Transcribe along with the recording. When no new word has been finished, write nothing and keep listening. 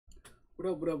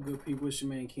What up, good people? It's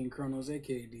your man King Chronos,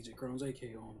 aka DJ Chronos,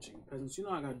 aka Omni Peasants. You know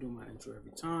I gotta do my intro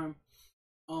every time.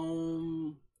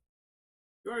 You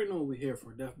already know what we're here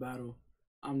for. Death Battle,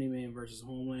 Omni Man versus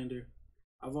Homelander.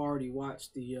 I've already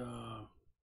watched the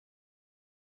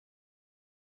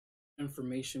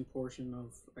information portion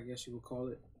of, I guess you would call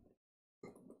it,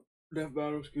 Death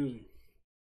Battle, excuse me.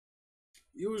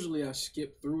 Usually I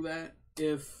skip through that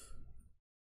if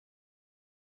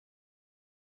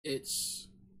it's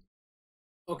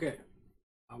okay.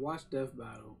 I watch Death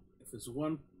Battle if it's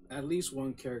at least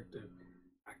one character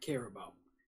I care about.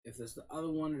 If it's the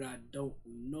other one that I don't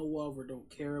know of or don't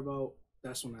care about,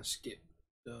 that's when I skip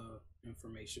the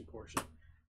information portion.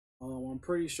 I'm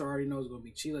pretty sure I already know it's gonna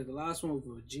be cheap. Like the last one with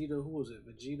Vegeta. Who was it?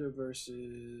 Vegeta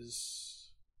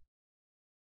versus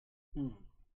what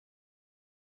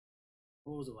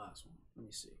was the last one? Let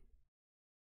me see.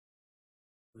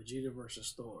 Vegeta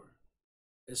versus Thor.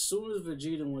 As soon as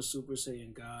Vegeta went Super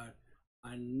Saiyan God,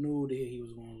 I knew that he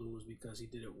was going to lose because he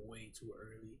did it way too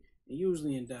early. And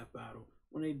usually in Death Battle,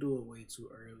 when they do it way too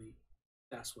early,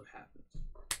 that's what happens.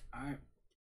 Alright?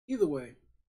 Either way,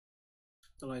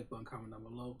 the like button, comment down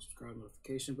below, subscribe,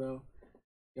 notification bell.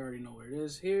 You already know what it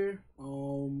is here.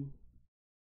 I'm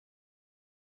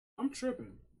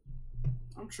tripping.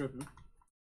 I'm tripping.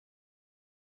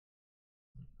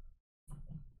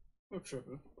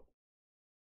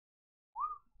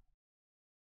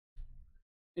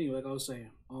 Anyway, like I was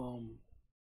saying, I'm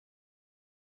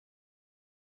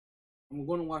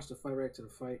going to watch the fight right to the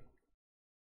fight.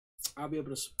 I'll be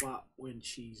able to spot when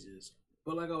cheese is.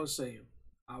 But like I was saying,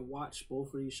 I watched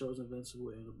both of these shows, Invincible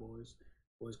and The Boys.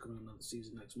 Boys coming another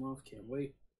season next month. Can't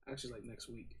wait. Actually, like next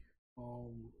week. Is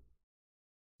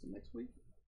it next week?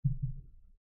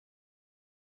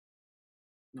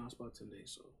 No, it's about 10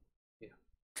 days. So yeah.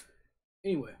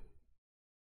 Anyway,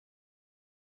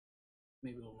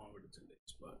 maybe a little longer than 10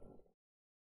 days, but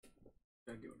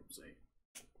I get what I'm saying.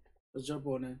 Let's jump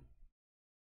on in.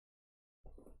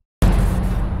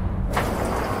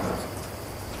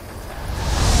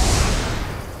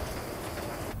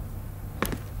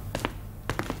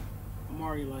 I'm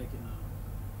already liking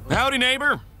Howdy,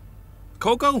 neighbor.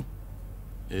 Coco?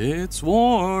 It's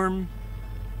warm.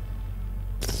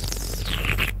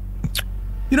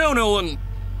 You know, Nolan,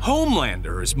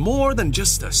 Homelander is more than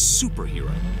just a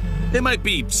superhero. It might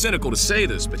be cynical to say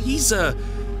this, but he's a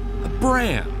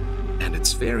brand. And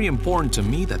it's very important to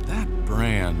me that that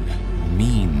brand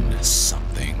means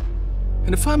something.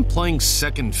 And if I'm playing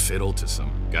second fiddle to some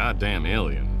goddamn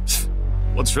alien,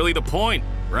 what's really the point,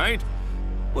 right?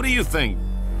 What do you think,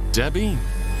 Debbie?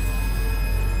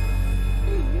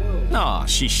 Aw,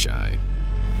 she's shy.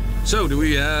 So, do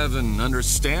we have an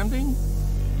understanding?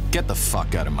 Get the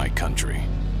fuck out of my country.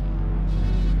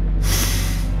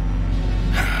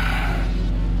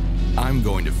 I'm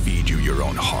going to feed you your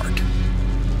own heart.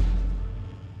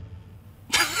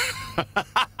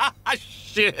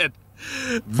 Shit!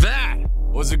 That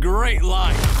was a great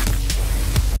line.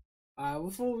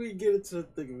 Before we get into the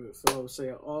thick of it, so I was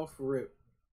saying off rip,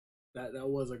 that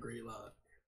was a great line.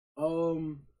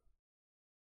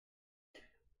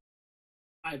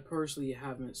 I personally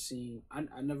haven't seen.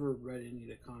 I never read any of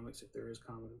the comics. If there is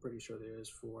comics, I'm pretty sure there is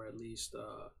for at least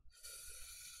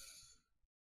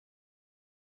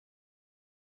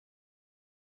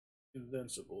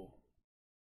Invincible.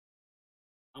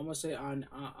 I'm gonna say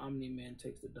Omni Man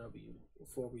takes the W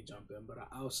before we jump in, but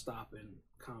I'll stop and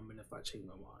comment if I change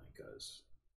my mind because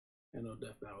I know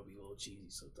Death Battle will be a little cheesy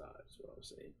sometimes. That's what I was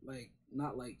saying. Like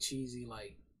not like cheesy,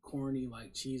 like corny,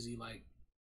 like cheesy, like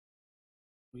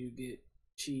when you get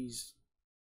cheese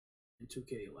in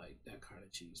 2K, like that kind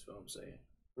of cheese. What I'm saying,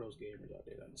 for those gamers out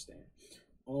there to understand.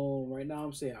 Right now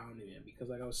I'm saying Omni Man because,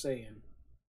 like I was saying,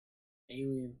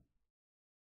 Alien.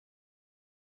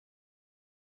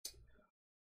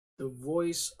 The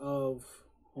voice of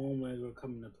Homelander will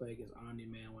come into play against Omni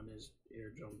Man when his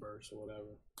eardrum bursts or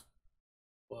whatever.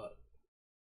 But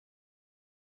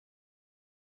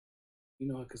you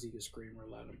know, because he can scream real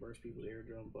loud and burst people's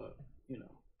eardrum. But you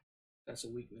know, that's a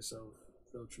weakness of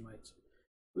Viltrumites.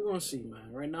 We're gonna see,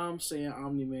 man. Right now, I'm saying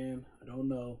Omni Man. I don't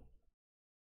know.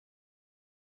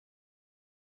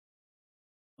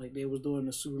 Like they was doing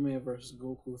the Superman versus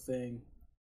Goku thing.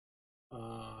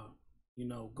 You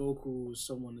know, Goku is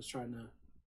someone that's trying to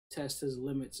test his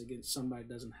limits against somebody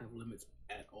that doesn't have limits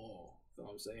at all. You know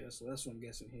what I'm saying? So that's what I'm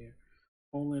guessing here.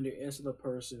 Homelander is the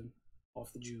person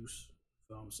off the juice.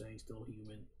 You know what I'm saying? Still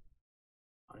human.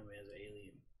 Omni Man is an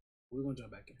alien. We're gonna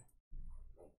jump back in.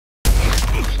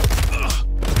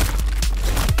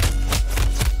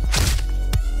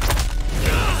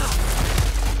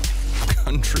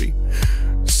 Country?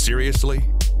 Seriously?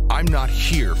 I'm not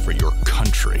here for your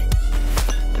country.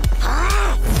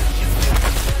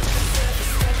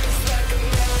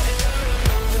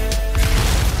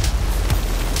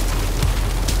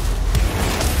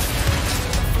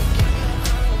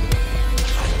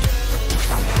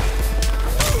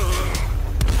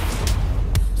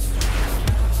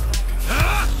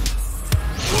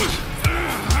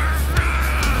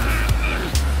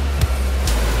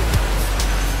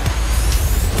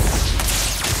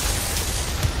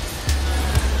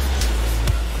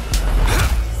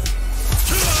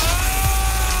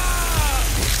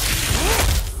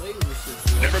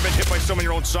 Someone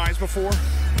your own size before?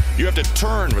 You have to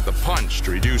turn with the punch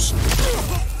to reduce.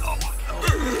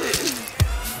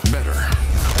 Better.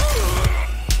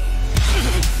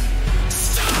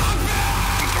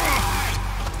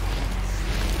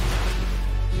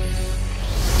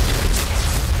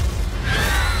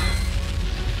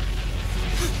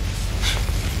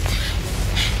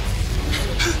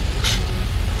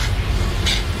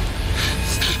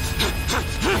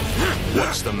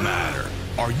 What's the matter?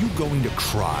 Are you going to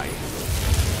cry?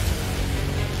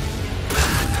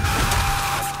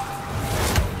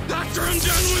 After I'm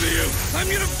done with you, I'm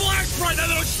gonna flashpoint that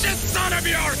little shit son of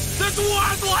yours! This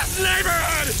worthless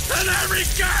neighborhood! And every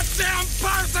goddamn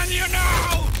person you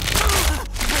know!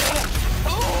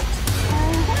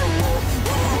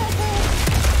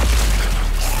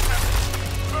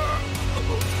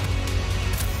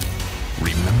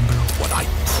 Remember what I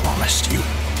promised you.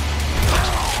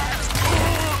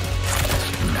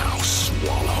 Now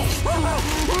swallow.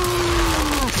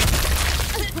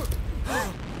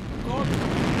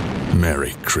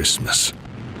 Merry Christmas.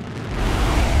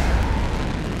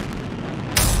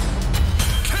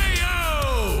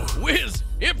 KO! Wiz,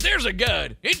 if there's a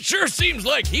god, it sure seems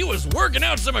like he was working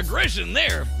out some aggression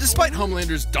there. Despite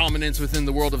Homelander's dominance within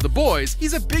the world of the boys,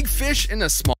 he's a big fish in a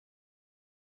small...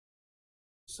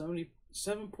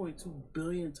 7.2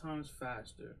 billion times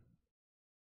faster.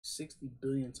 60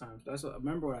 billion times. That's what,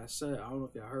 remember what I said. I don't know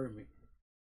if y'all heard me.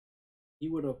 He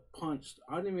would have punched,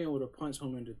 Omni-Man would have punched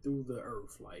Homelander through the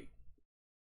earth, like.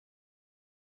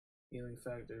 Healing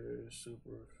factor,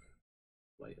 super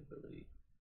flight ability.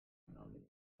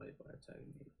 Flight by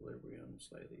attacking equilibrium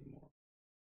slightly more.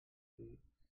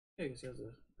 Yeah, because he has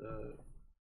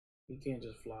he can't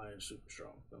just fly and super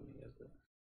strong. I mean, he has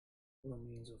the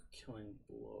means of killing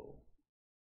blow.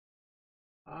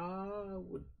 I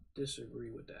would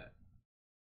disagree with that.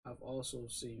 I've also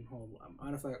seen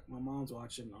matter of fact, my mom's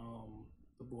watching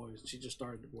The Boys. She just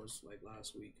started The Boys like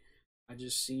last week. I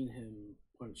just seen him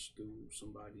punch through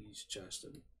somebody's chest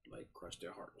and like crush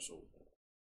their heart and soul.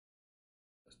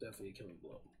 That's definitely a killing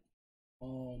blow.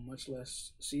 Much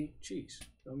less cheese.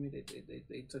 I mean,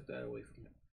 they took that away from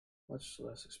him. Much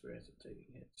less experience in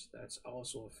taking hits. That's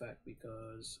also a fact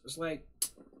because it's like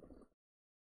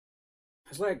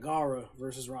Gara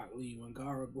versus Rock Lee. When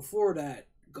Gara, before that,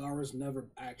 Gara's never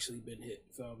actually been hit.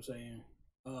 You feel what I'm saying?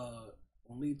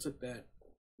 When Lee took them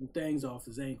things off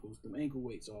his ankles, them ankle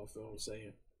weights off, you know what I'm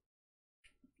saying?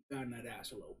 Got in that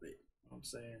ass a little bit. You know what I'm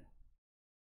saying?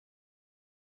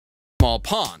 small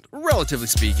pond, relatively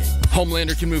speaking.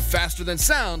 Homelander can move faster than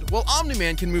sound, while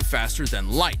Omni-Man can move faster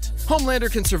than light.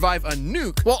 Homelander can survive a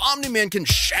nuke, while Omni-Man can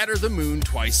shatter the moon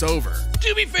twice over.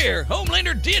 To be fair,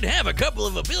 Homelander did have a couple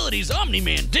of abilities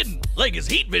Omni-Man didn't, like his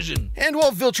heat vision. And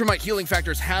while Viltrumite healing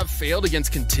factors have failed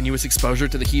against continuous exposure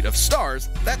to the heat of stars,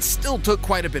 that still took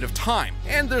quite a bit of time,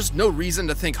 and there's no reason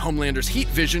to think Homelander's heat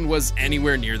vision was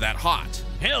anywhere near that hot.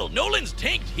 Hell, Nolan's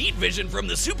tanked heat vision from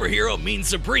the superhero Mean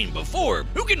Supreme before,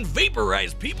 who can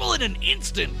vaporize people in an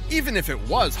instant. Even if it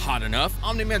was hot enough,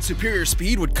 Omni-Man's superior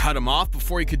speed would cut him off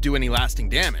before he could do any lasting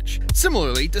damage.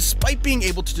 Similarly, despite being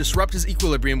able to disrupt his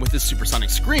equilibrium with his supersonic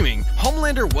screaming,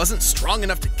 Homelander wasn't strong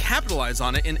enough to capitalize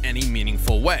on it in any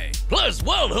meaningful way. Plus,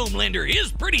 while Homelander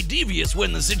is pretty devious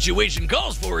when the situation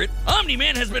calls for it,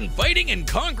 Omni-Man has been fighting and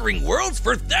conquering worlds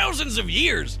for thousands of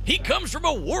years. He comes from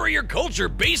a warrior culture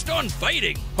based on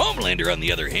fighting. Homelander, on the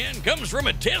other hand, comes from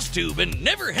a test tube and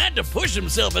never had to push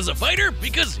himself as a fighter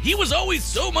because he was always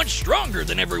so much stronger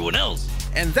than everyone else.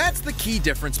 And that's the key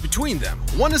difference between them.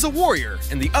 One is a warrior,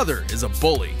 and the other is a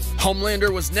bully. Homelander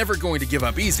was never going to give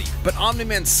up easy, but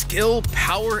Omni-Man's skill,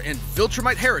 power, and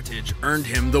Viltrumite heritage earned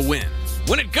him the win.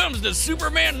 When it comes to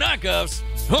Superman knockoffs,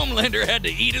 Homelander had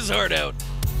to eat his heart out.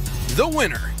 The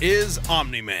winner is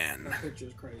Omni-Man. That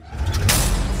picture's crazy.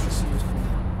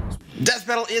 Death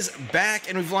Battle is back,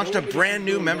 and we've launched a brand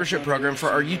new membership program for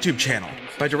our YouTube channel.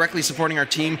 By directly supporting our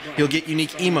team, you'll get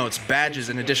unique emotes, badges,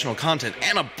 and additional content,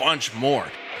 and a bunch more.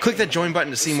 Click that join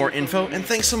button to see more info, and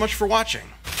thanks so much for watching.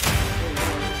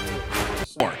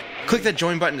 Click that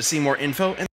join button to see more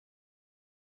info, and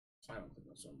I don't think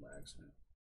that's on by accident.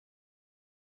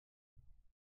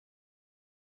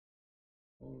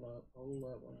 Hold up. I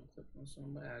don't click on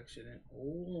something by accident.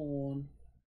 Hold on.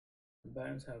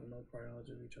 Combatants have no prior knowledge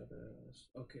of each other.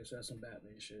 Okay, so that's some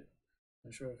Batman shit.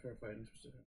 Ensure fair fighting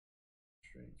specific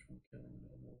restraints from killing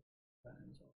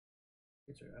combatants.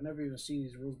 I never even seen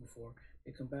these rules before.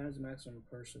 A combatant's maximum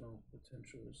personal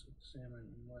potential is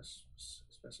examined unless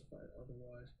specified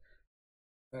otherwise.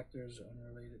 Factors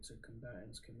unrelated to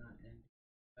combatants cannot end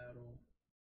battle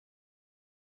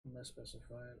unless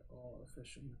specified. All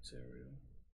official material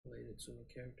related to a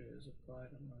character is applied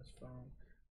unless found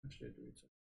contradictory to.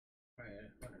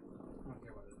 Alright, I don't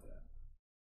care about that.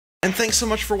 And thanks so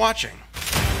much for watching.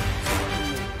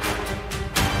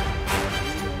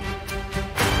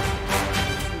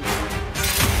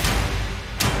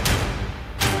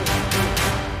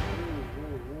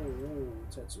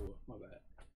 Tetsuo, my bad.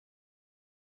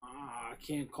 I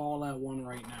can't call that one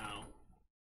right now.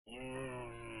 I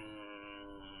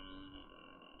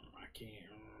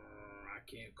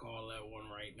can't call that one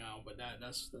right now, but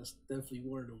that's definitely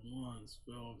one of the ones.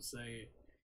 You know what I'm saying?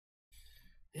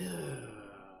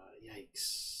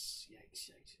 Yikes.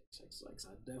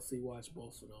 I definitely watched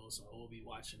both of those. I will be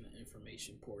watching the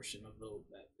information portion of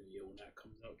that video when that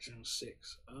comes out June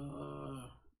 6th.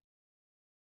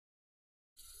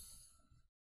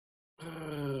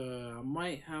 I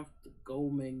might have to go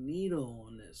Magneto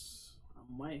on this.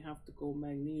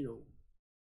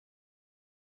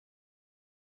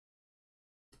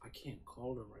 I can't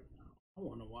call it right now. I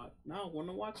want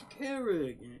to watch Kara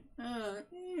again.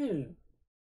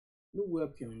 New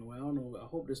webcam in the way. I don't know. I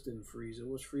hope this didn't freeze. It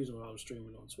was freezing while I was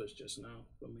streaming on Twitch just now.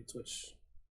 Twitch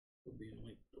will be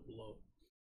linked below.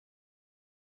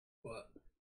 But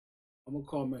I'm gonna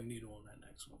call Magneto on that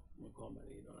next one.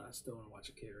 I still want to watch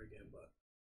Akira again, but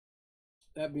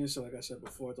that being said, like I said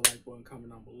before, the like button,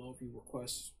 comment down below if you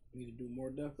request me to do more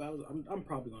death battles. I'm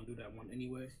probably gonna do that one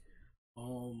anyway.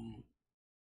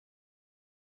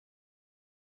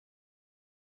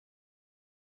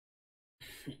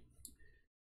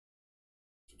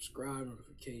 Subscribe,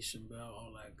 notification bell,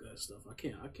 all that good stuff. I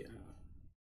can't.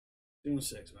 June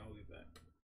 6th, and I'll be back.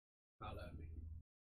 Holla at me.